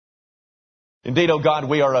Indeed, O God,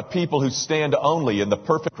 we are a people who stand only in the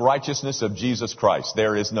perfect righteousness of Jesus Christ.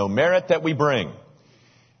 There is no merit that we bring.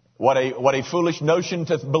 What a foolish notion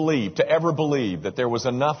to believe, to ever believe that there was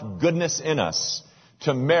enough goodness in us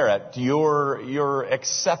to merit your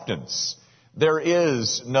acceptance. There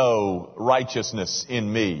is no righteousness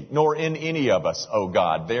in me, nor in any of us, O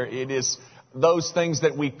God. It is those things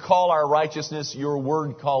that we call our righteousness, your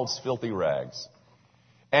word calls filthy rags.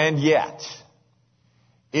 And yet,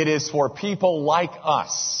 it is for people like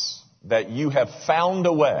us that you have found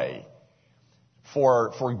a way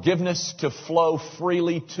for forgiveness to flow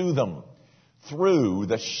freely to them through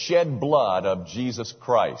the shed blood of Jesus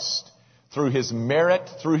Christ, through His merit,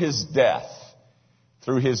 through His death,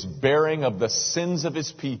 through His bearing of the sins of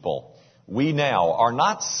His people. We now are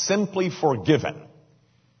not simply forgiven.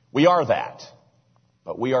 We are that,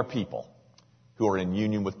 but we are people who are in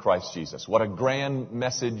union with Christ Jesus. What a grand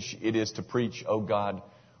message it is to preach, O God.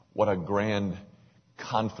 What a grand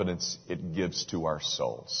confidence it gives to our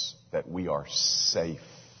souls that we are safe.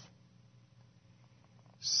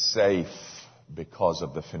 Safe because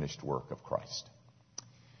of the finished work of Christ.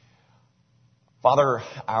 Father,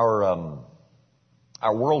 our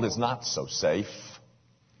world is not so safe.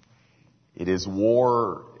 It is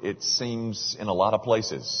war, it seems, in a lot of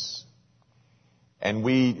places. And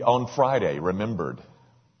we, on Friday, remembered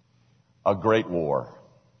a great war.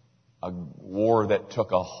 A war that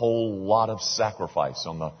took a whole lot of sacrifice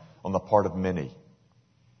on the part of many.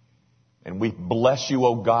 And we bless you,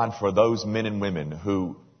 O God, for those men and women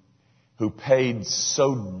who paid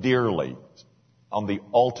so dearly on the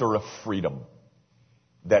altar of freedom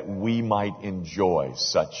that we might enjoy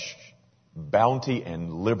such bounty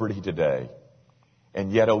and liberty today.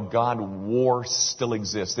 And yet, O God, war still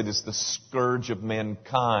exists. It is the scourge of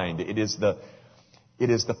mankind. It is the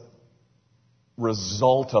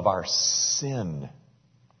result of our sin.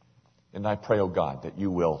 And I pray, O God, that you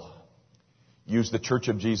will use the Church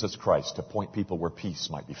of Jesus Christ to point people where peace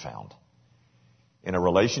might be found. In a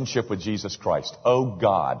relationship with Jesus Christ. O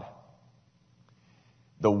God,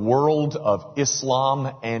 the world of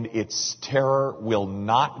Islam and its terror will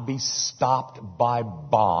not be stopped by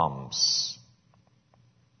bombs.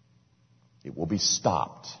 It will be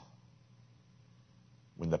stopped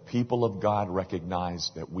when the people of God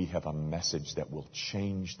recognize that we have a message that will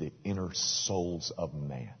change the inner souls of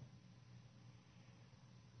man.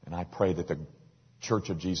 And I pray that the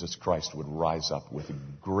Church of Jesus Christ would rise up with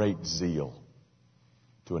great zeal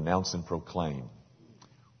to announce and proclaim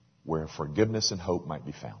where forgiveness and hope might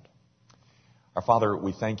be found. Our Father,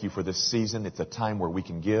 we thank you for this season. It's a time where we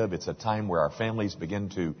can give. It's a time where our families begin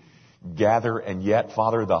to gather. And yet,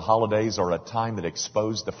 Father, the holidays are a time that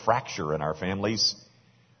expose the fracture in our families.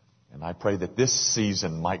 And I pray that this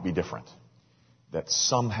season might be different. That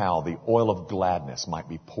somehow the oil of gladness might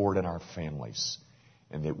be poured in our families.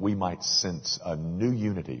 And that we might sense a new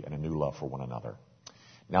unity and a new love for one another.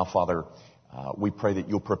 Now, Father, we pray that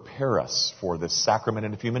you'll prepare us for this sacrament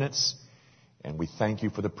in a few minutes. And we thank you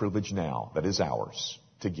for the privilege now that is ours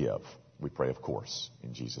to give. We pray, of course,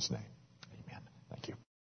 in Jesus' name. Amen. Thank you.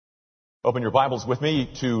 Open your Bibles with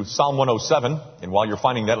me to Psalm 107. And while you're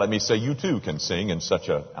finding that, let me say you too can sing in such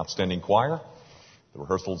an outstanding choir. The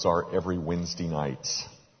rehearsals are every Wednesday night.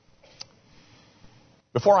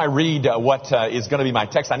 Before I read what is going to be my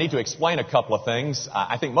text, I need to explain a couple of things.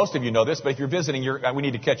 I think most of you know this, but if you're visiting, we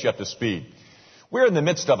need to catch you up to speed. We're in the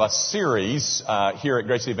midst of a series here at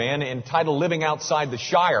Gracie Van entitled Living Outside the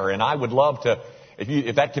Shire, and I would love to,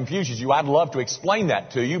 if that confuses you, I'd love to explain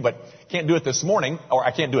that to you, but can't do it this morning, or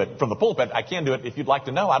I can't do it from the pulpit. I can do it if you'd like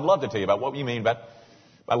to know. I'd love to tell you about what you mean by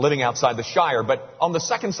living outside the Shire. But on the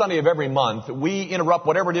second Sunday of every month, we interrupt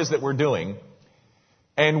whatever it is that we're doing,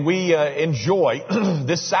 and we enjoy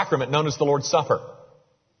this sacrament known as the Lord's Supper.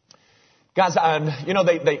 Guys,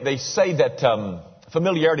 they say that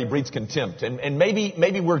familiarity breeds contempt, and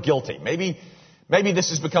maybe we're guilty. Maybe this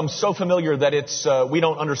has become so familiar that it's we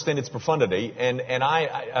don't understand its profundity. And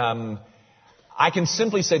I can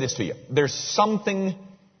simply say this to you: there is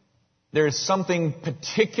something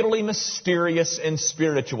particularly mysterious and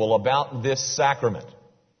spiritual about this sacrament.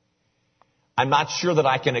 I'm not sure that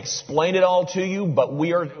I can explain it all to you, but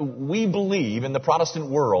we believe in the Protestant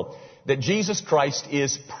world that Jesus Christ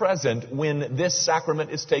is present when this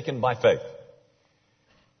sacrament is taken by faith.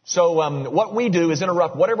 So what we do is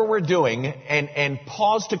interrupt whatever we're doing and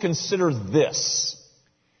pause to consider this.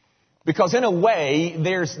 Because in a way,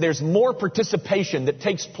 there's more participation that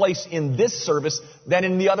takes place in this service than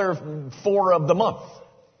in the other 4 of the month.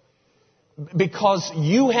 Because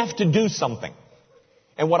you have to do something.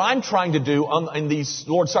 And what I'm trying to do in these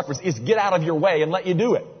Lord's Suppers is get out of your way and let you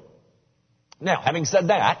do it. Now, having said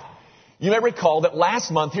that, You may recall that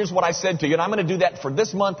last month, here's what I said to you, and I'm going to do that for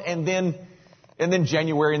this month and then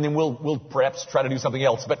January, and then we'll perhaps try to do something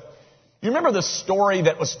else. But you remember the story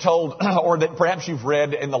that was told, or that perhaps you've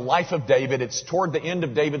read in the life of David. It's toward the end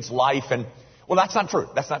of David's life, and well, that's not true.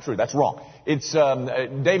 That's not true. That's wrong. It's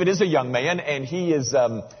David is a young man, and he is.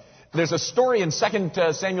 There's a story in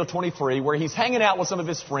 2 Samuel 23 where he's hanging out with some of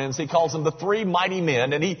his friends. He calls them the three mighty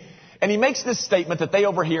men, and he makes this statement that they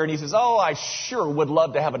overhear, and he says, "Oh, I sure would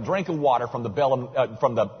love to have a drink of water from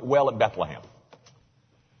the well at Bethlehem."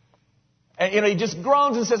 And, he just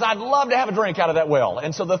groans and says, "I'd love to have a drink out of that well."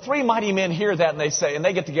 And so the three mighty men hear that, and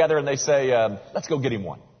they get together and they say, "Let's go get him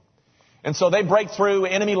one." And so they break through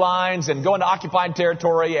enemy lines and go into occupied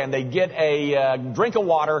territory, and they get a drink of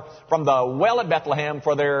water from the well at Bethlehem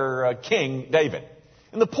for their king, David.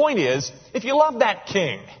 And the point is, if you love that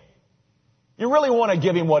king, you really want to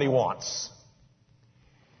give him what he wants.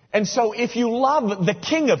 And so if you love the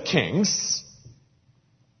King of Kings,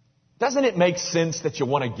 doesn't it make sense that you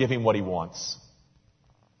want to give him what he wants?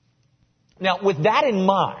 Now, with that in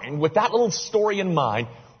mind, with that little story in mind,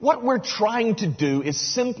 what we're trying to do is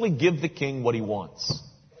simply give the king what he wants.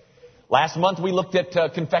 Last month we looked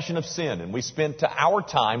at confession of sin, and we spent our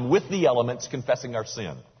time with the elements confessing our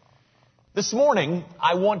sin. This morning,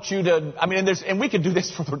 I want you to, and we could do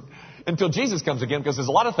this until Jesus comes again, because there's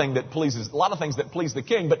a lot of things that please the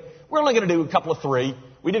king, but we're only going to do a couple of three.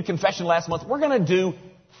 We did confession last month. We're going to do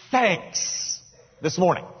thanks this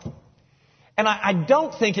morning. And I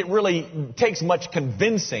don't think it really takes much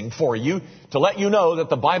convincing for you to let you know that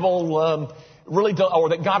the Bible or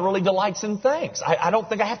that God really delights in thanks. I don't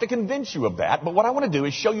think I have to convince you of that. But what I want to do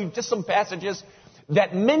is show you just some passages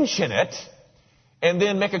that mention it, and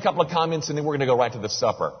then make a couple of comments, and then we're going to go right to the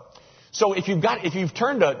supper. So if you've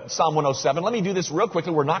turned to Psalm 107, let me do this real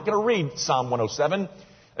quickly. We're not going to read Psalm 107.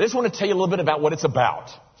 I just want to tell you a little bit about what it's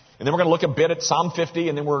about. And then we're going to look a bit at Psalm 50,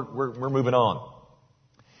 and then we're moving on.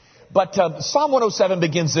 But Psalm 107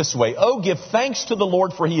 begins this way. "Oh, give thanks to the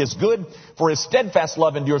Lord, for he is good, for his steadfast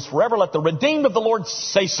love endures forever. Let the redeemed of the Lord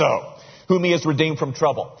say so, whom he has redeemed from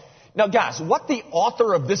trouble." Now, guys, what the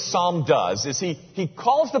author of this psalm does is he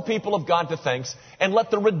calls the people of God to thanks and let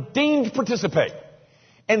the redeemed participate.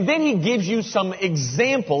 And then he gives you some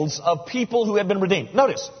examples of people who have been redeemed.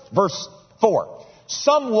 Notice, verse 4.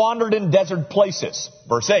 "Some wandered in desert places."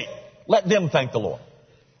 Verse 8. "Let them thank the Lord."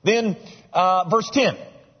 Then, verse 10.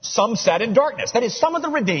 "Some sat in darkness." That is, some of the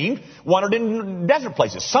redeemed wandered in desert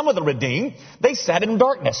places. Some of the redeemed, they sat in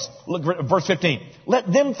darkness. Look, verse 15. "Let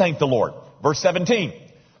them thank the Lord." Verse 17.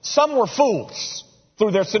 "Some were fools through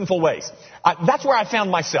their sinful ways." That's where I found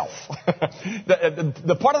myself.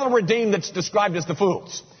 the part of the redeemed that's described as the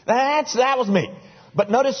fools. That was me. But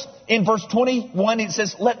notice in verse 21, it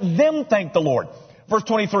says, "Let them thank the Lord." Verse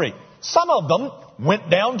 23. "Some of them went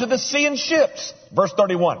down to the sea in ships." Verse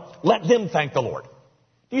 31. "Let them thank the Lord."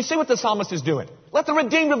 Do you see what the psalmist is doing? Let the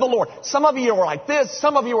redeemed of the Lord. Some of you are like this.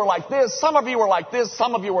 Some of you are like this. Some of you are like this.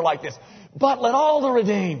 Some of you are like this. But let all the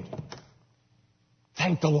redeemed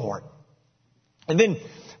thank the Lord. And then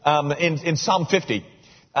in Psalm 50,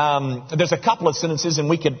 there's a couple of sentences, and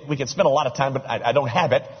we could spend a lot of time, but I don't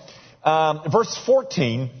have it. Verse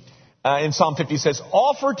 14 in Psalm 50 says,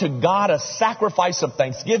 "Offer to God a sacrifice of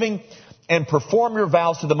thanksgiving and perform your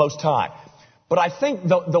vows to the Most High." But I think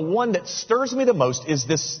the one that stirs me the most is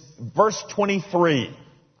this verse 23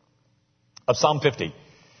 of Psalm 50,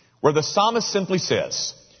 where the psalmist simply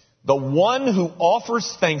says, "The one who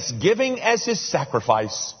offers thanksgiving as his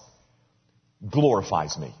sacrifice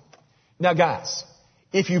glorifies me." Now, guys,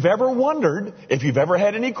 if you've ever wondered, if you've ever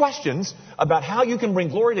had any questions about how you can bring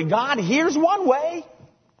glory to God, here's one way.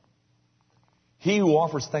 He who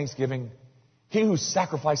offers thanksgiving, he who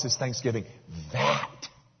sacrifices thanksgiving, that,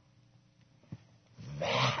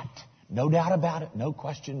 no doubt about it, no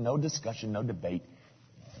question, no discussion, no debate,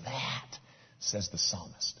 that, says the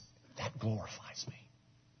psalmist, that glorifies me.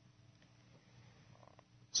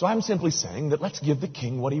 So I'm simply saying that let's give the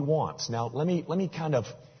king what he wants. Now, let me kind of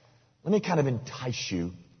entice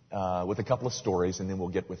you with a couple of stories, and then we'll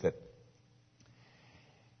get with it.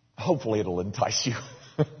 Hopefully it'll entice you.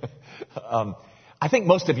 I think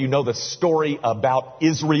most of you know the story about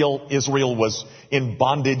Israel. Israel was in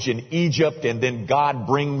bondage in Egypt, and then God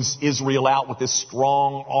brings Israel out with this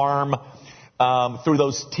strong arm through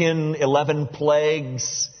those 10, 11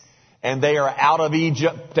 plagues. And they are out of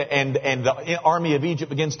Egypt, and the army of Egypt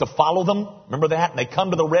begins to follow them. Remember that? And they come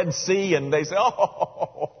to the Red Sea, and they say,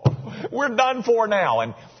 "Oh, we're done for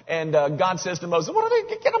now." And God says to Moses, "What do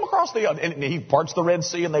they get them across the?" And he parts the Red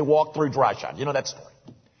Sea, and they walk through dry shod. You know that story.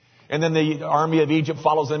 And then the army of Egypt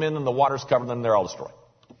follows them in, and the waters cover them, and they're all destroyed.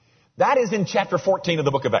 That is in chapter 14 of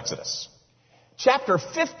the book of Exodus. Chapter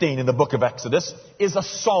 15 in the book of Exodus is a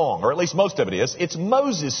song, or at least most of it is. It's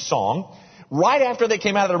Moses' song right after they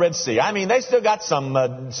came out of the Red Sea. I mean, they still got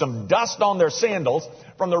some dust on their sandals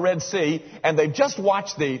from the Red Sea, and they've just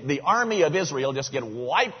watched the army of Israel just get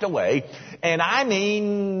wiped away. And I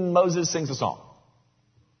mean, Moses sings a song.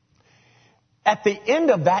 At the end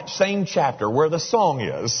of that same chapter where the song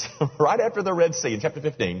is, right after the Red Sea in chapter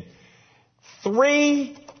 15,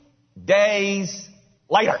 3 days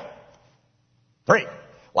later, 3.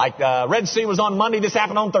 Like the Red Sea was on Monday, this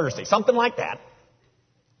happened on Thursday. Something like that.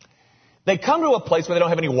 They come to a place where they don't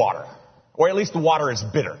have any water. Or at least the water is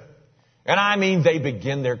bitter. And I mean, they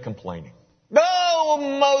begin their complaining. Oh,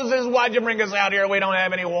 Moses, why'd you bring us out here? We don't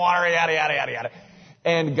have any water, yada, yada, yada, yada.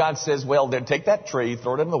 And God says, well, then take that tree,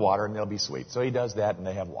 throw it in the water, and it'll be sweet. So he does that, and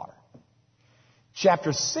they have water.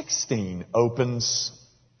 Chapter 16 opens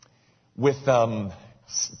with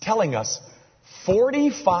telling us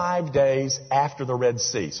 45 days after the Red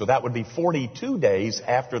Sea. So that would be 42 days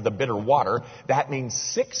after the bitter water. That means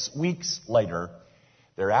 6 weeks later,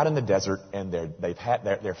 they're out in the desert and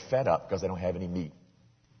they're fed up because they don't have any meat.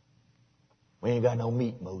 We ain't got no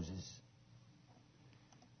meat, Moses.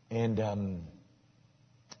 And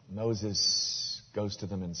Moses goes to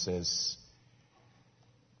them and says,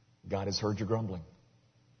 God has heard your grumbling.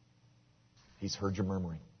 He's heard your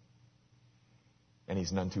murmuring. And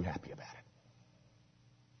he's none too happy about it.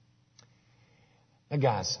 Now,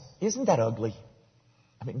 guys, isn't that ugly?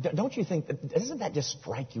 I mean, don't you think, doesn't that just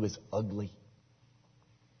strike you as ugly?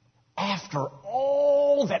 After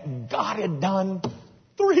all that God had done,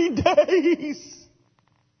 3 days.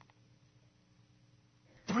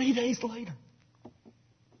 3 days later.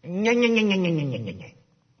 I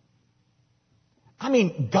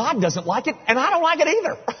mean, God doesn't like it, and I don't like it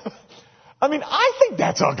either. I mean, I think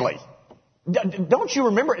that's ugly. Don't you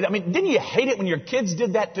remember? I mean, didn't you hate it when your kids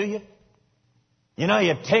did that to you? You know,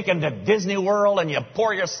 you take them to Disney World and you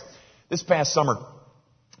pour your... This past summer,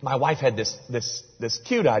 my wife had this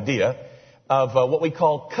cute idea of what we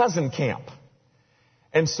call cousin camp.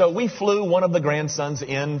 And so we flew one of the grandsons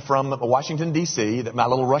in from Washington, D.C., my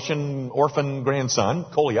little Russian orphan grandson,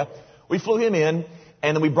 Kolya. We flew him in,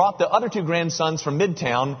 and then we brought the other 2 grandsons from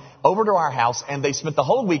Midtown over to our house, and they spent the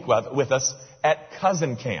whole week with us at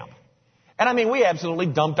cousin camp. And I mean, we absolutely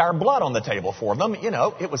dumped our blood on the table for them. You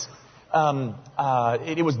know, it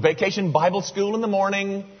was vacation Bible school in the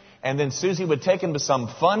morning, and then Susie would take them to some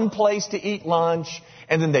fun place to eat lunch,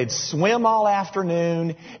 and then they'd swim all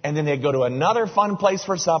afternoon, and then they'd go to another fun place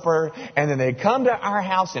for supper, and then they'd come to our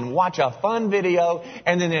house and watch a fun video,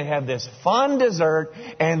 and then they'd have this fun dessert,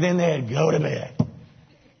 and then they'd go to bed.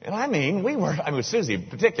 And I mean, with Susie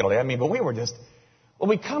particularly, but we were just, well,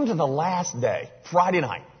 we come to the last day, Friday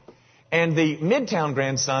night, and the Midtown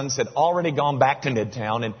grandsons had already gone back to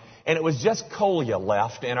Midtown, and it was just Kolya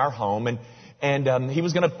left in our home, and we were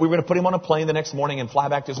going to put him on a plane the next morning and fly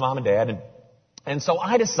back to his mom and dad, and so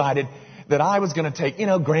I decided that I was going to take,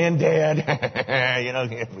 granddad,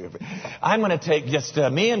 I'm going to take just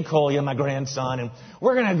me and Kolya, my grandson, and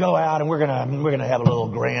we're going to go out and we're going to have a little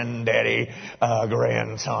granddaddy,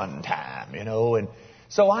 grandson time, and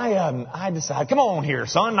so I decided, come on here,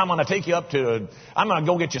 son, I'm going to take you I'm going to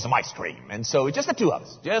go get you some ice cream. And so it's just the 2 of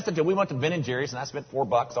us. We went to Ben & Jerry's, and I spent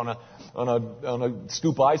 $4 on a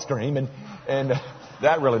scoop of ice cream, and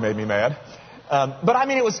that really made me mad. But I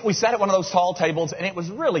mean, we sat at one of those tall tables, and it was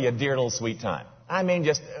really a dear little sweet time. I mean,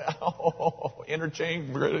 just,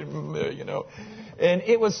 interchange, And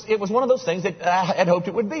it was one of those things that I had hoped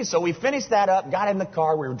it would be. So we finished that up, got in the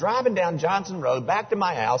car, we were driving down Johnson Road back to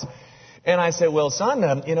my house, and I said, well, son,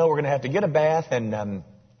 we're going to have to get a bath and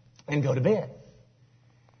go to bed.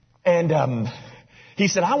 And he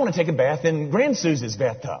said, I want to take a bath in Grand-Susie's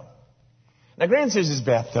bathtub. Now, Grand-Susie's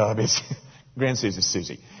bathtub is... Grand-Susie's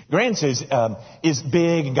Susie. Grand-Susie is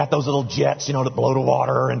big and got those little jets, that blow the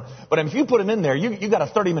water. But if you put them in there, you got a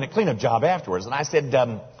 30-minute cleanup job afterwards. And I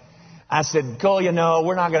said, Kolya, no,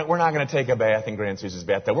 we're not going to take a bath in Grand-Susie's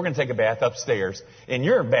bathtub. We're going to take a bath upstairs in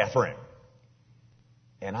your bathroom.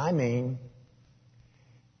 And I mean,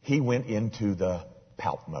 he went into the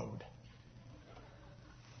pout mode.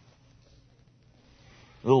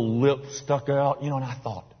 Little lip stuck out, and I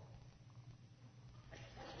thought,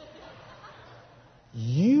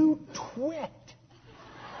 you twit.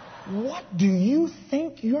 What do you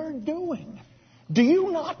think you're doing? Do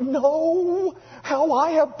you not know how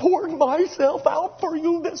I have poured myself out for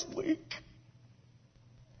you this week?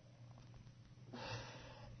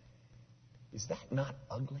 Is that not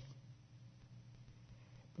ugly?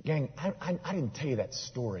 Gang, I didn't tell you that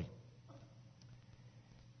story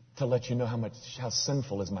to let you know how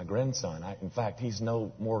sinful is my grandson. In fact, he's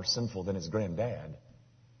no more sinful than his granddad.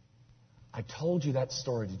 I told you that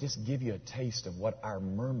story to just give you a taste of what our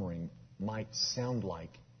murmuring might sound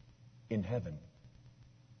like in heaven.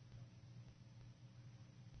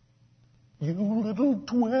 You little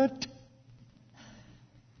twit.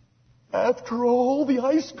 After all the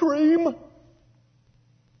ice cream.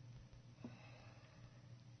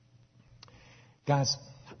 Guys,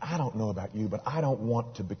 I don't know about you, but I don't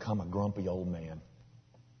want to become a grumpy old man.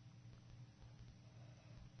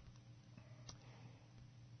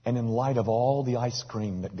 And in light of all the ice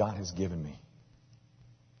cream that God has given me,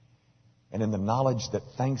 and in the knowledge that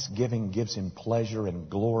thanksgiving gives Him pleasure and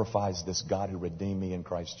glorifies this God who redeemed me in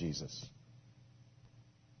Christ Jesus,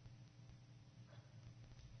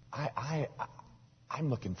 I'm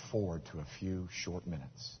looking forward to a few short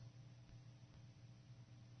minutes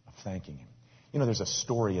of thanking Him. You know, there's a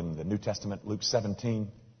story in the New Testament, Luke 17.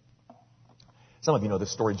 Some of you know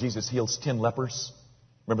this story. Jesus heals 10 lepers.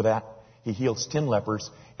 Remember that? He heals 10 lepers,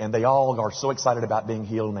 and they all are so excited about being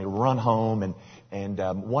healed, and they run home, and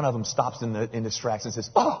one of them stops in his tracks and says,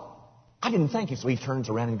 "Oh, I didn't thank you." So he turns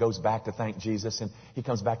around and goes back to thank Jesus, and he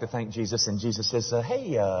comes back to thank Jesus, and Jesus says,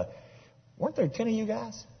 "Hey, weren't there 10 of you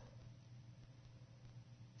guys?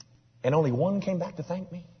 And only one came back to thank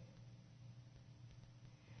me?"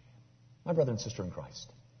 My brother and sister in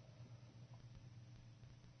Christ,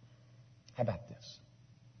 how about this?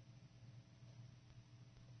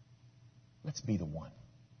 Let's be the one.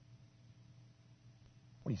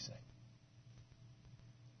 What do you say?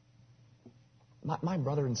 My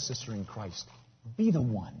brother and sister in Christ, be the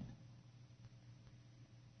one.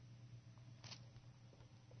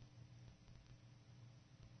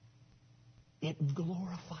 It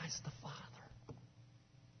glorifies the Father.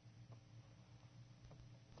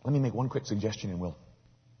 Let me make one quick suggestion, and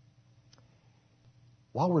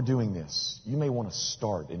while we're doing this, you may want to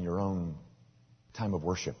start in your own time of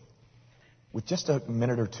worship with just a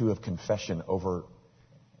minute or two of confession over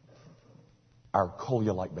our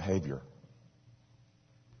Kolya-like behavior.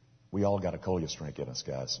 We all got a Kolya streak in us,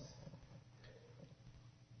 guys.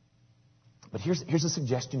 But here's a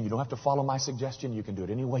suggestion. You don't have to follow my suggestion. You can do it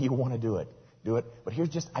any way you want to do it. But I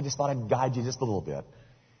just thought I'd guide you just a little bit.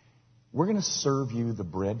 We're going to serve you the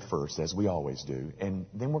bread first, as we always do. And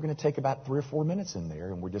then we're going to take about 3 or 4 minutes in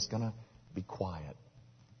there, and we're just going to be quiet.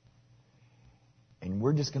 And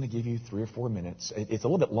we're just going to give you 3 or 4 minutes. It's a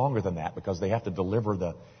little bit longer than that because they have to deliver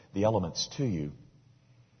the elements to you.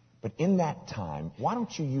 But in that time, why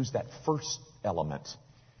don't you use that first element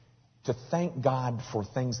to thank God for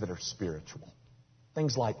things that are spiritual?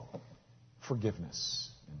 Things like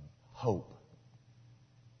forgiveness and hope.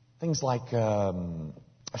 Things like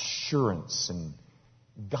assurance and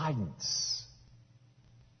guidance.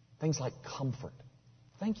 Things like comfort.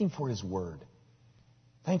 Thank Him for His Word.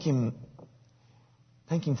 Thank Him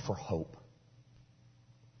for hope.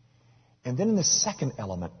 And then in the second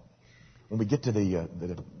element, when we get to the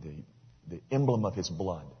emblem of His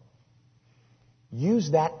blood,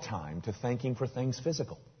 use that time to thank Him for things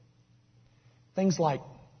physical. Things like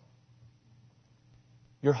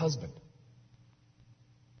your husband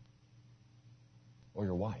or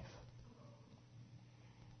your wife.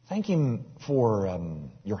 Thank Him for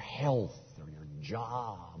your health or your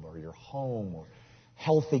job or your home or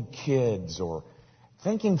healthy kids, or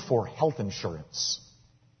thank Him for health insurance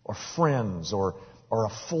or friends or a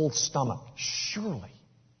full stomach. Surely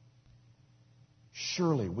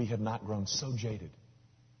we have not grown so jaded,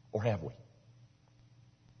 or have we?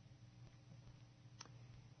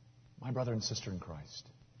 My brother and sister in Christ,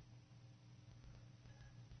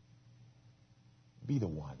 be the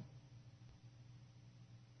one.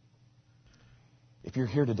 If you're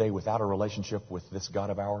here today without a relationship with this God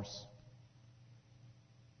of ours,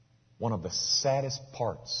 one of the saddest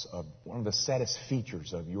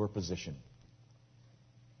features of your position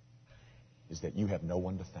is that you have no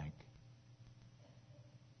one to thank.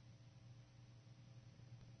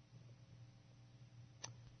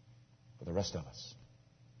 For the rest of us,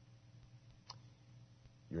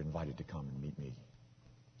 you're invited to come and meet me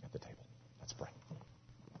at the table. Let's pray.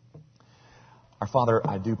 Our Father,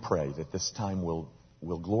 I do pray that this time will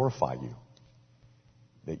glorify you,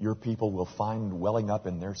 that your people will find welling up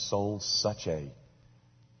in their souls such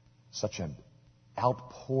an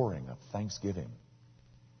outpouring of thanksgiving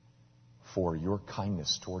for your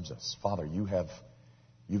kindness towards us. Father,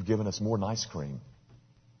 you've given us more than ice cream.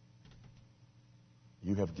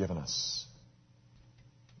 You have given us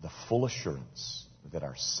the full assurance that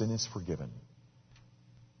our sin is forgiven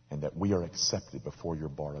and that we are accepted before your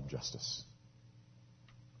bar of justice.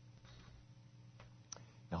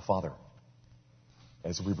 Now, Father,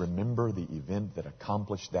 as we remember the event that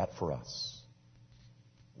accomplished that for us,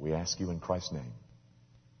 we ask you in Christ's name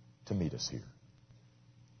to meet us here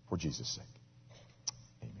for Jesus' sake.